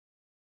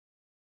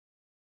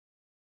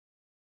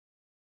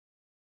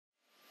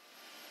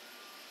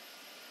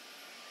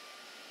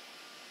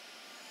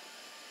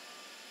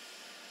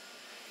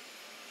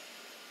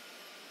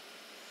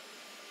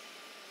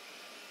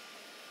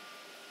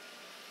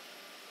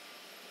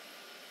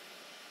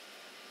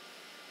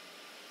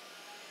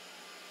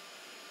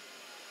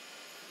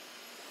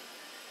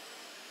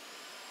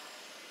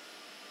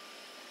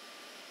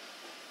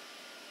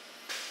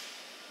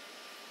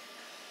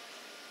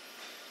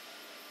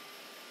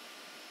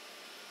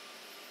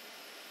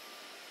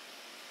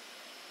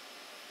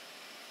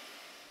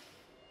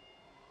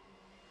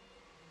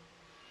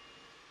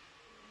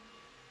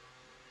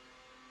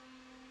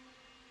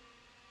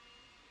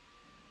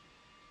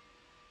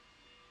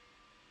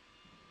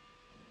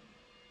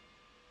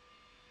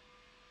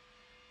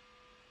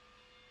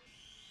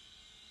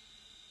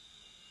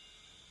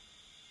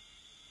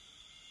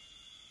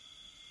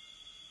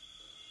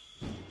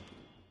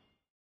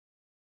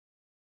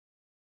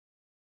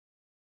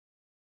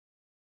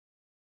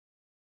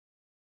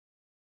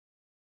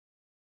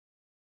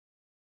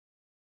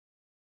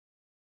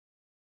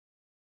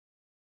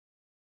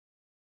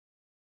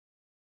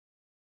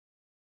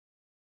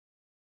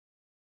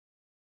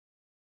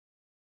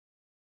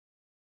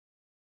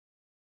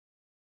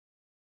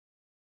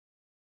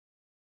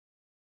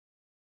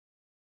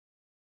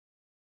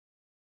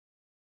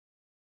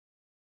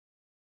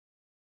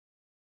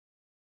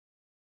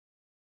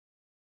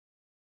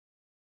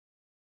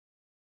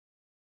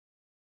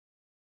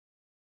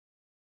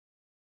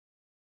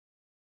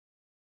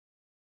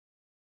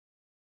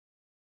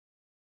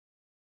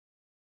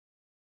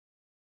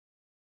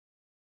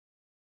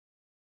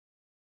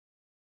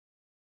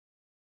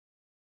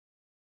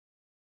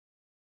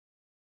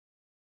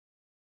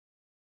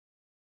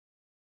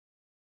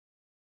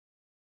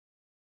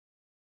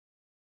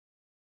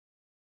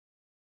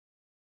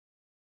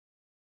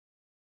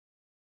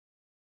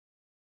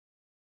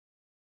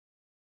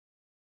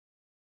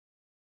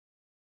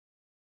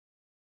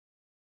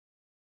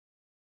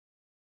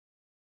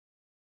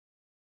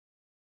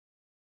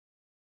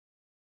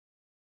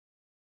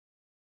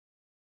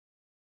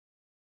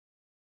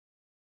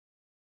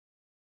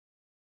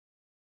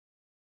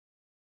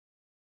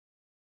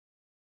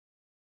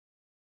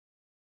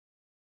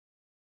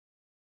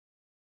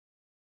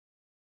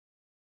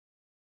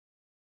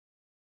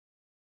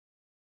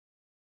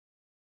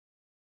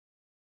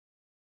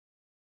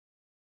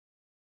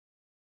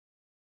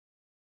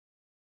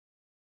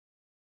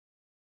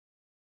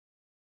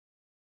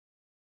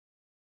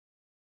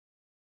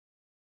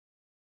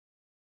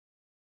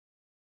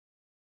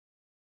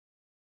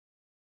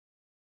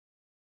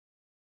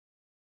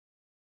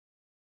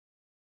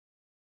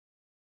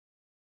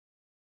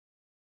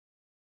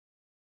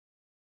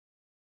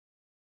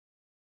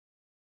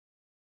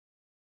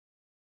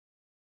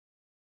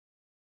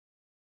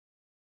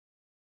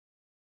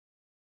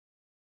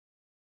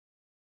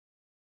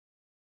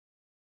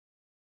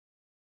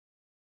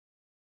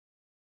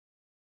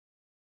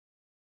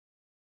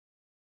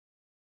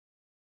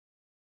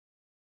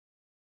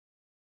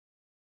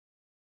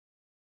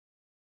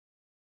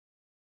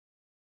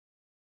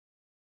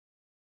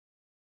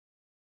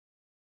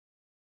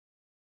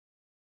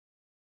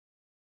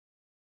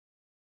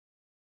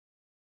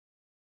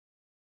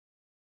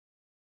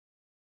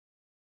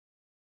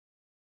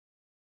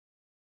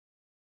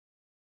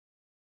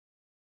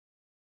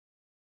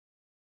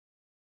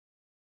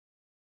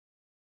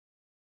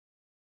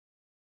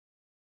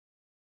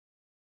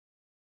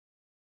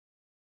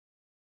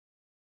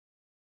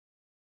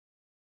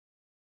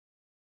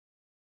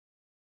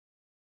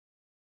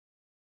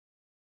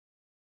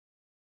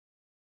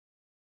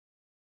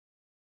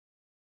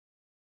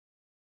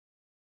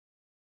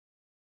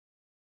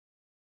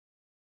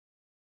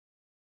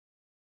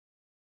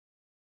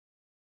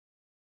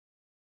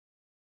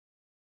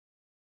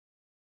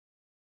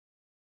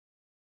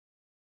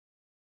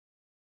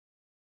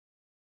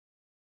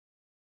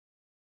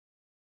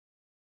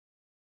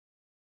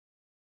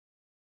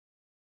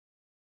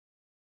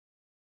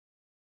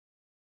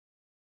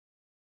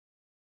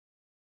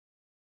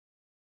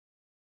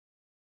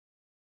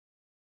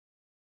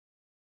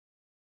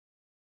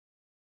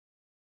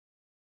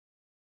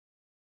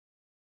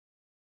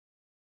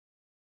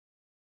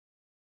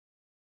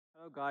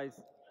Hello guys,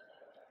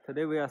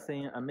 today we are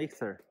seeing a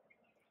mixer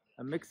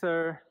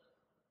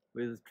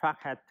with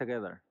truck head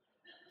together.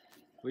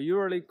 We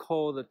usually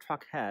call the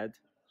truck head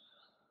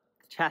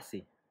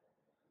chassis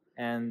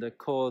and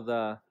call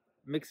the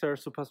mixer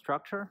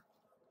superstructure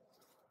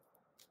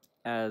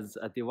as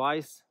a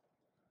device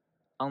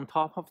on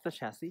top of the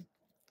chassis.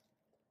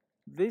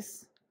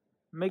 This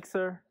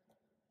mixer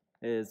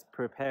is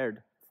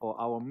prepared for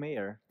our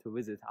mayor to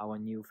visit our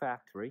new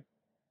factory,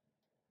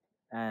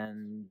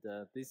 and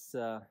this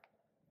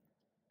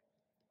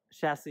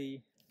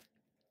chassis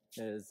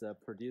is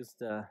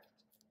produced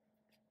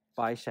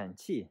by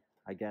Shanqi,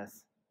 I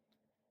guess.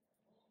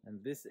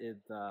 And this is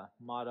the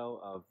model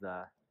of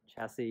the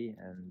chassis,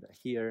 and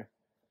here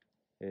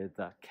is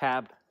the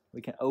cab.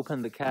 We can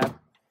open the cab,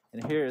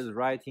 and here is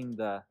writing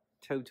the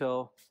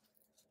total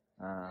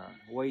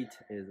weight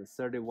is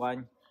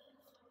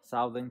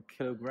 31,000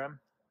 kilogram.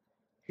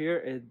 Here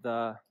is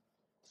the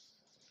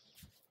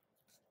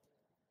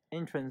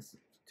entrance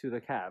to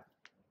the cab,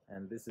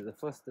 and this is the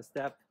first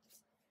step.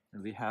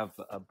 And we have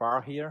a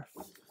bar here.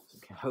 You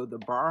can hold the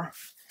bar,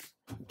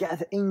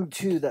 get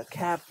into the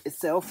cab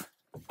itself.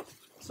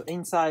 So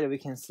inside we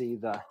can see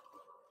the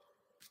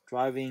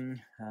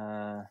driving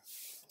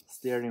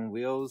steering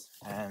wheels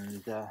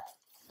and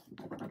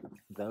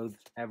those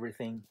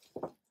everything.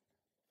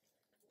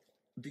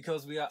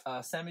 Because we are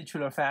a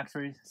semi-trailer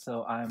factory,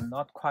 so I'm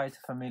not quite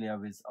familiar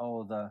with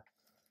all the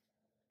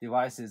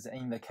devices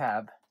in the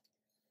cab,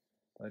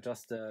 but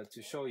just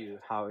to show you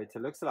how it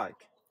looks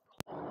like.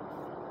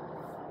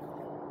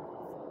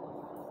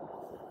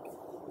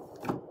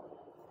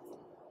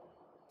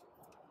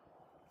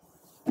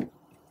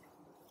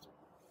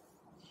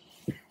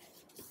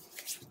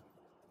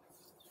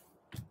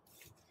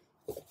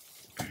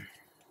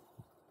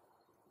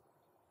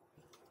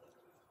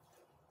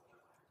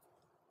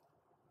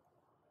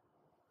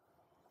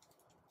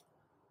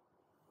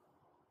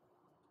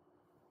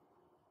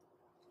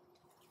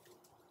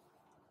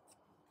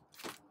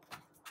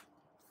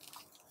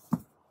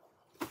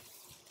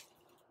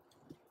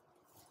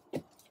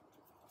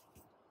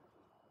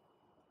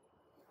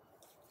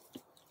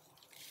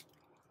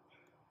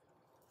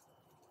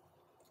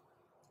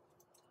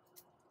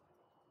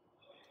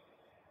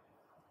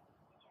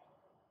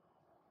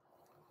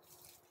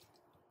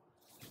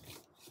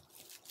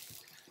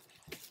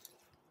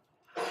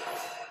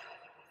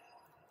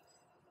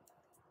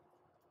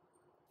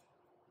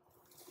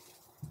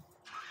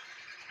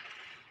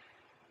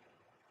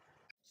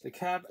 The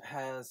cab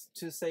has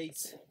 2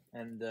 seats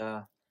and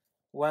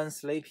 1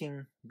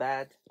 sleeping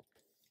bed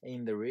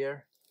in the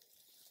rear.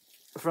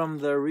 From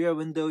the rear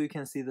window you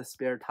can see the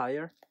spare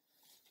tire.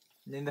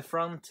 And in the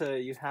front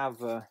you have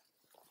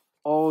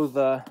all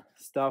the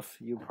stuff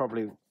you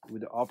probably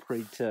would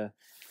operate a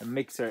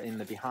mixer in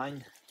the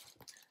behind.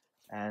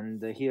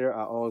 And here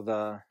are all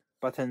the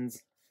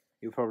buttons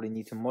you probably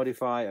need to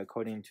modify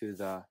according to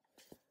the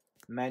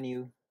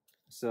menu.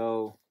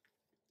 So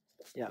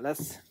yeah,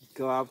 let's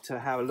go out to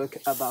have a look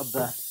about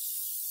the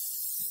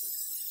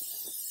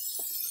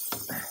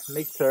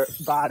mixer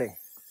body.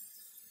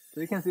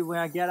 So you can see when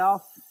I get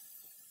off,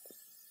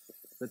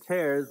 the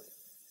chairs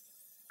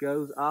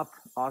goes up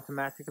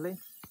automatically.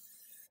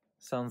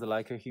 Sounds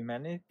like a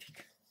humanity.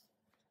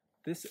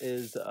 This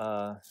is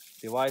a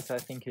device I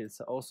think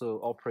is also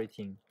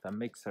operating the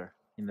mixer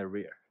in the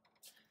rear.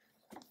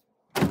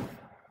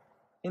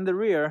 In the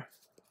rear,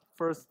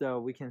 first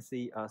we can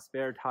see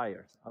spare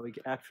tires.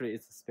 Actually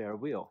it's a spare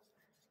wheel.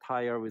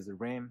 Tire with a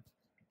rim.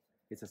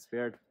 It's a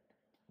spare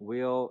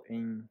wheel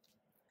in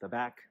the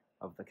back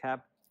of the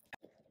cab.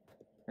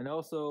 And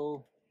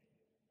also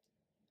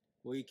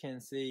we can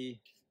see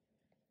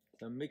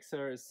the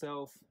mixer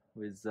itself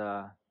with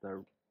the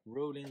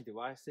rolling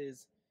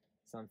devices,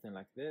 something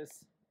like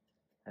this.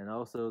 And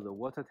also the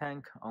water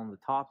tank on the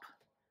top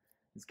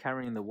is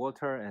carrying the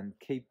water and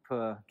keep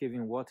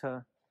giving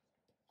water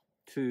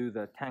to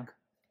the tank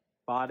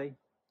body.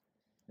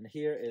 And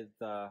here is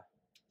the,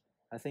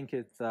 I think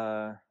it's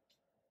the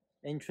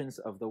entrance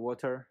of the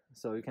water,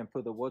 so you can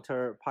put the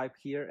water pipe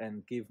here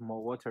and give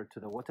more water to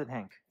the water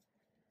tank.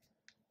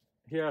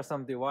 Here are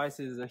some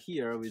devices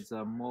here with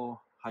more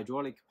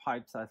hydraulic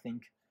pipes. I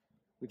think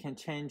we can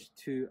change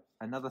to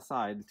another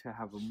side to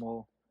have a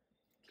more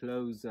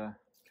close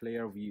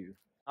clear view.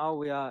 Now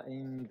we are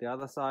in the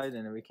other side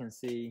and we can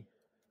see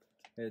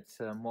it's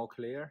more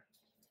clear.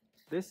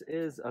 This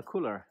is a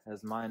cooler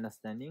as my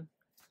understanding.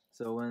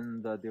 So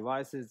when the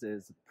device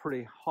is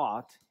pretty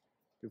hot,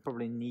 you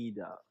probably need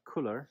a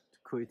cooler to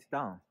cool it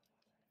down.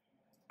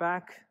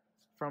 Back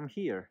from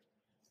here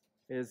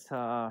is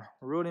a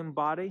rolling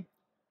body.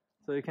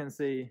 So you can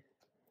see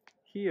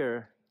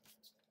here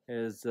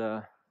is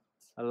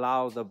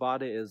allow the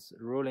body is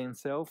rolling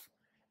itself,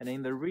 and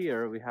in the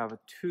rear we have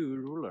 2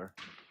 rulers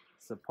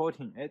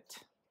supporting it.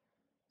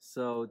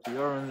 So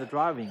during the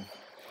driving,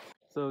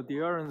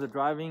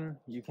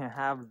 you can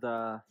have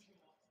the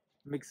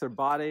mixer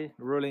body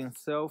rolling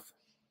itself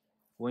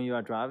when you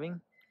are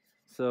driving.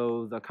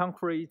 So the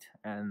concrete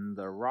and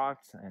the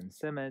rocks and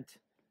cement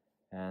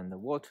and the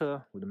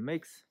water would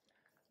mix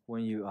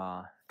when you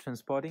are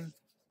transporting.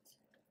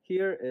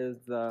 Here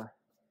is the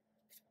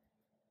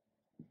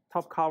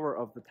top cover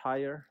of the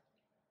tire,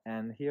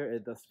 and here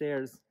is the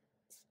stairs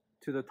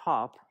to the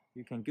top.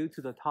 You can go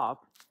to the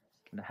top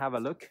and have a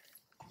look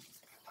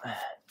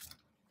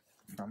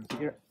from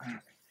here.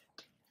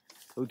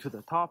 Go to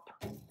the top.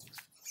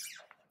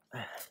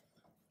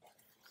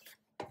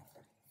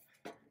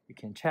 You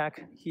can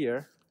check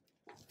here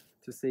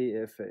to see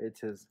if it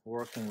is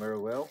working very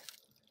well.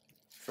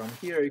 From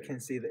here you can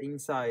see the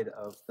inside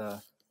of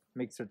the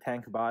mixer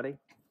tank body,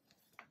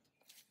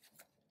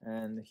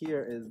 and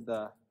here is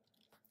the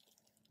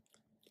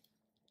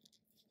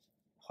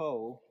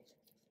hole.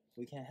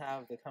 We can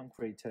have the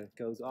concrete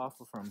goes off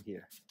from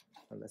here.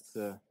 So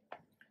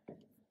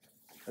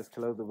let's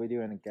close the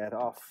video and get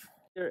off.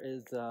 Here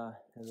is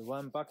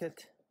one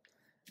bucket.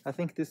 I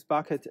think this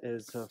bucket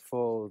is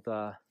for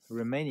the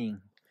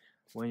remaining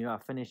when you are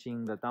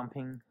finishing the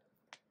dumping,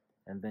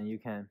 and then you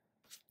can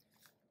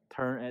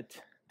turn it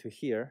to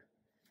here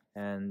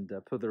and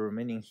put the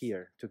remaining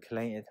here to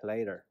clean it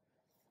later,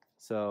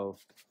 so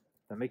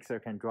the mixer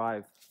can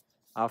drive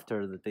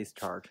after the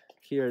discharge.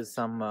 Here's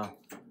some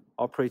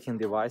operating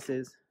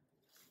devices.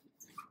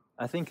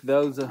 I think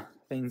those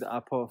things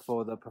are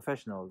for the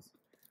professionals.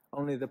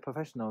 Only the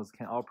professionals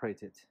can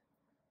operate it.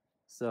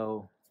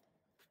 So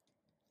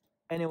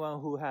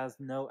anyone who has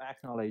no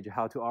knowledge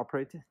how to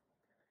operate it,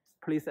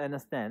 please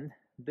understand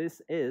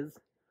this is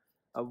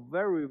a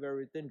very,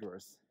 very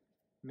dangerous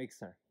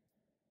mixer.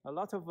 A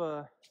lot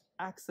of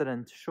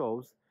accident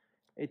shows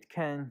it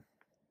can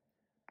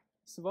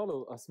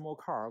swallow a small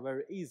car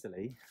very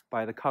easily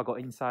by the cargo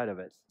inside of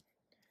it.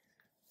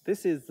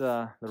 This is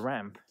the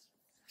ramp.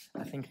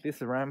 I think this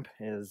ramp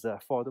is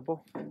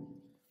foldable,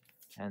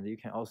 and you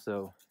can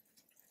also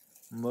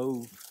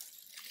move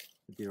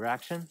the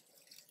direction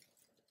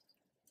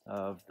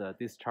of the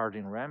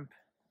discharging ramp.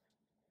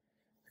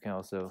 You can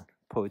also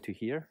pull it to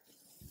here.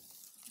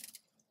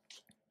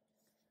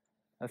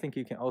 I think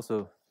you can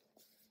also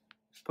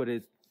put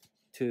it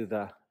to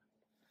the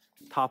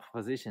top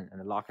position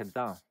and lock it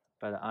down,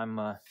 but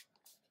I'm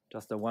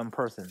just a one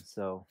person,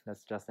 so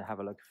let's just have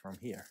a look from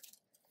here.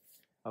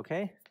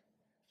 Okay,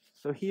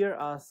 so here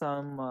are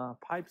some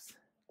pipes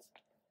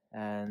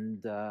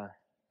and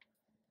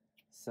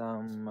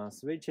some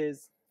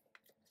switches.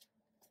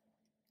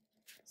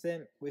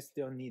 Same, we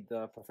still need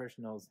the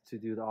professionals to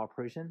do the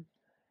operation.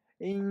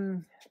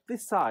 In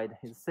this side,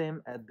 it's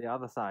same as the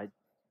other side.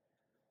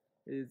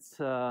 It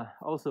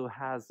also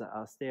has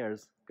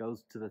stairs,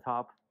 goes to the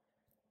top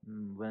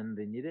when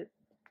they need it.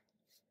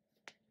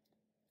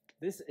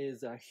 This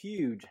is a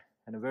huge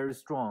and very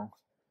strong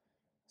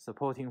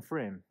supporting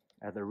frame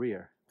at the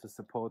rear to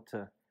support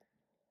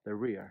the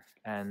rear.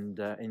 And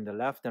in the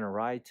left and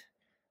right,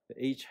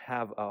 they each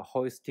have a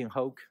hoisting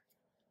hook.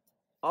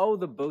 All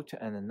the bolt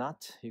and the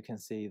nut, you can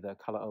see the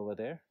color over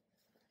there.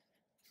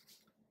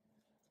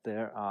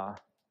 There are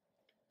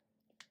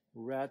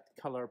red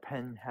color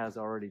pen has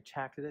already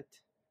checked it.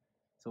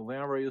 So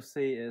whenever you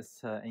see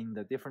it's in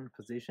the different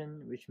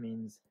position, which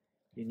means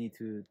you need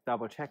to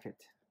double check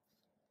it.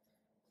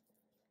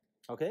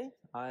 Okay,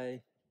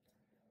 I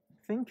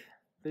think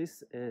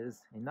this is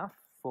enough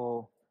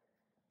for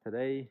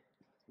today's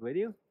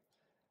video.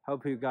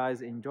 Hope you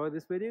guys enjoy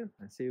this video,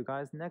 and see you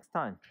guys next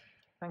time.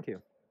 Thank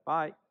you.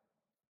 Bye.